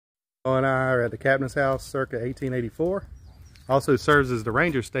and I are at the captain's house circa 1884. Also serves as the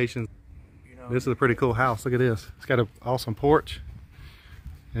ranger station. This is a pretty cool house. Look at this. It's got an awesome porch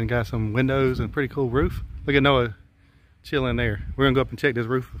and got some windows and a pretty cool roof. Look at Noah chilling there. We're gonna go up and check this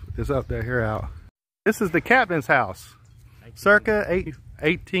roof, this up there here out. This is the captain's house, circa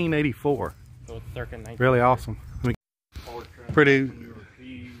 1884. So circa 19. Really awesome. Pretty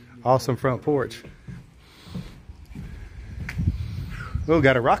awesome front porch. Oh,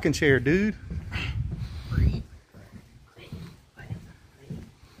 got a rocking chair, dude.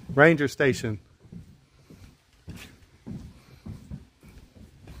 Ranger station.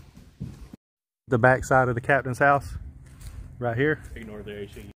 The back side of the captain's house, right here. Ignore the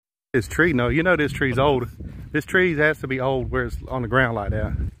AC. This tree, no, you know this tree's old. This tree has to be old where it's on the ground like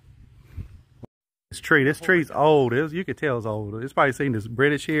that. This tree's old. You could tell it's old. It's probably seen this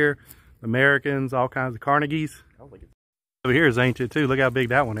British here, Americans, all kinds of Carnegies. Over here is ancient too. Look how big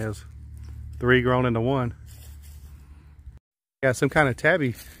that one is. 3 grown into 1. Got some kind of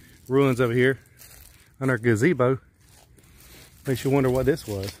tabby ruins over here under a gazebo. Makes you wonder what this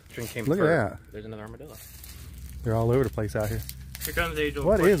was. Look at that. There's another armadillo. They're all over the place out here. Here comes the age-old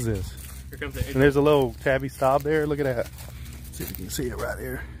What is this? Here comes the age-old. And there's a little tabby stop there. Look at that. See if you can see it right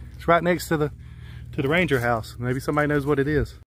here. It's right next to the ranger house. Maybe somebody knows what it is.